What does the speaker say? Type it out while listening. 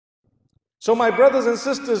So my brothers and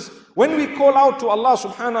sisters, when we call out to Allah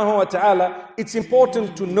subhanahu wa ta'ala, it's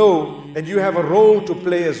important to know that you have a role to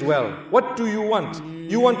play as well. What do you want?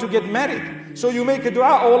 You want to get married. So you make a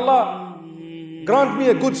dua, oh Allah, grant me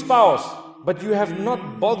a good spouse. But you have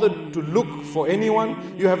not bothered to look for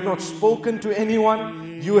anyone. You have not spoken to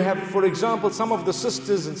anyone. You have, for example, some of the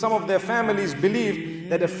sisters and some of their families believe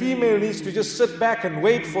that a female needs to just sit back and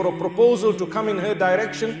wait for a proposal to come in her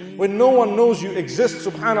direction when no one knows you exist,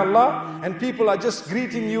 subhanallah, and people are just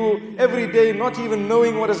greeting you every day, not even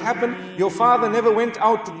knowing what has happened. Your father never went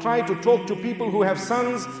out to try to talk to people who have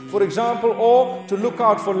sons, for example, or to look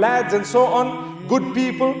out for lads and so on, good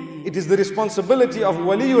people. It is the responsibility of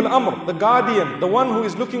Waliul Amr, the guardian, the one who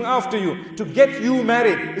is looking after you, to get you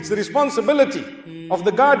married. It's the responsibility of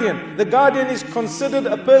the guardian. The guardian is considered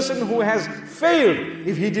a person who has failed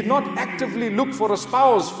if he did not actively look for a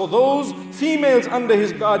spouse for those females under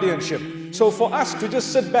his guardianship. So for us to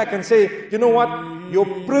just sit back and say, you know what, your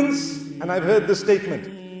prince, and I've heard this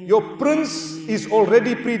statement, your prince is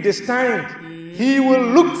already predestined. He will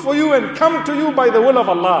look for you and come to you by the will of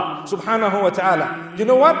Allah subhanahu wa ta'ala. You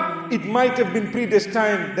know what? It might have been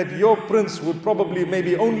predestined that your prince would probably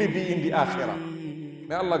maybe only be in the akhirah.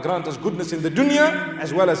 May Allah grant us goodness in the dunya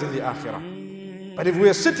as well as in the akhirah. But if we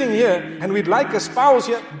are sitting here and we'd like a spouse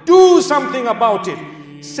here, do something about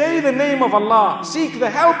it. Say the name of Allah, seek the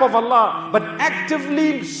help of Allah, but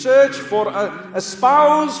actively search for a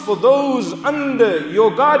spouse for those under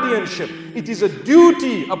your guardianship. It is a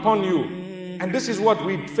duty upon you. And this is what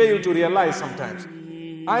we fail to realize sometimes.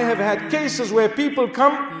 I have had cases where people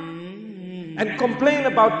come and complain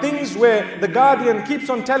about things where the guardian keeps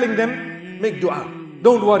on telling them, make dua,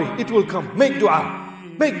 don't worry, it will come, make dua,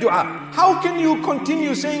 make dua. How can you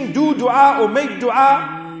continue saying do dua or make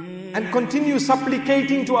dua and continue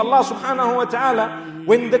supplicating to Allah subhanahu wa ta'ala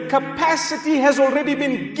when the capacity has already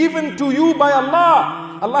been given to you by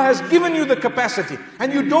Allah? Allah has given you the capacity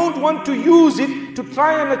and you don't want to use it to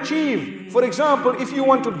try and achieve. For example, if you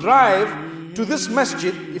want to drive to this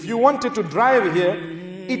masjid, if you wanted to drive here,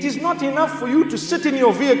 it is not enough for you to sit in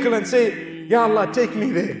your vehicle and say, Ya Allah, take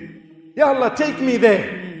me there. Ya Allah, take me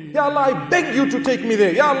there. Ya Allah, I beg you to take me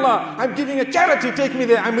there. Ya Allah, I'm giving a charity, take me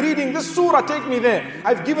there. I'm reading this surah, take me there.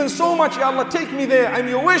 I've given so much, Ya Allah, take me there. I'm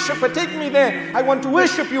your worshipper, take me there. I want to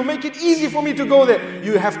worship you, make it easy for me to go there.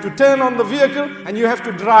 You have to turn on the vehicle and you have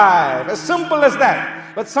to drive. As simple as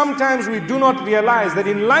that. But sometimes we do not realize that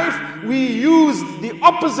in life we use the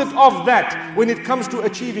opposite of that when it comes to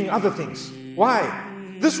achieving other things. Why?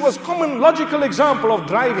 This was common logical example of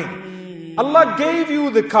driving. Allah gave you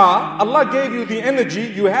the car, Allah gave you the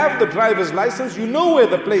energy, you have the driver's license, you know where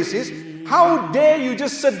the place is. How dare you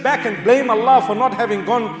just sit back and blame Allah for not having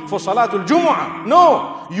gone for Salatul Jumu'ah?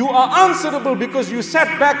 No, you are answerable because you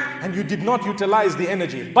sat back and you did not utilize the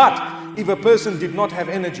energy. But if a person did not have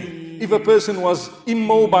energy, if a person was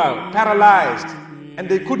immobile, paralyzed, and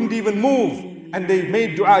they couldn't even move, and they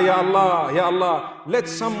made dua, Ya Allah, let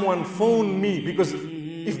someone phone me, because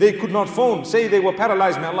if they could not phone, say they were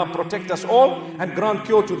paralyzed, may Allah protect us all and grant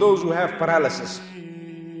cure to those who have paralysis.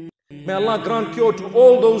 May Allah grant cure to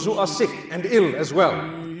all those who are sick and ill as well.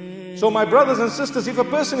 So my brothers and sisters, if a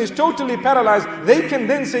person is totally paralyzed, they can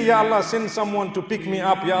then say, Ya Allah, send someone to pick me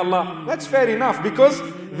up, Ya Allah. That's fair enough, because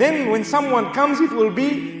then when someone comes, it will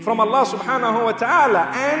be from Allah subhanahu wa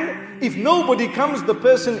ta'ala. And if nobody comes, the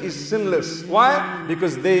person is sinless. Why?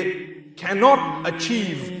 Because they cannot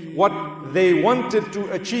achieve what they wanted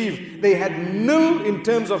to achieve. They had nil in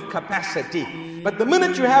terms of capacity. But the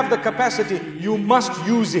minute you have the capacity, you must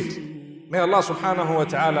use it. May Allah subhanahu wa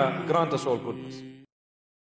ta'ala grant us all goodness.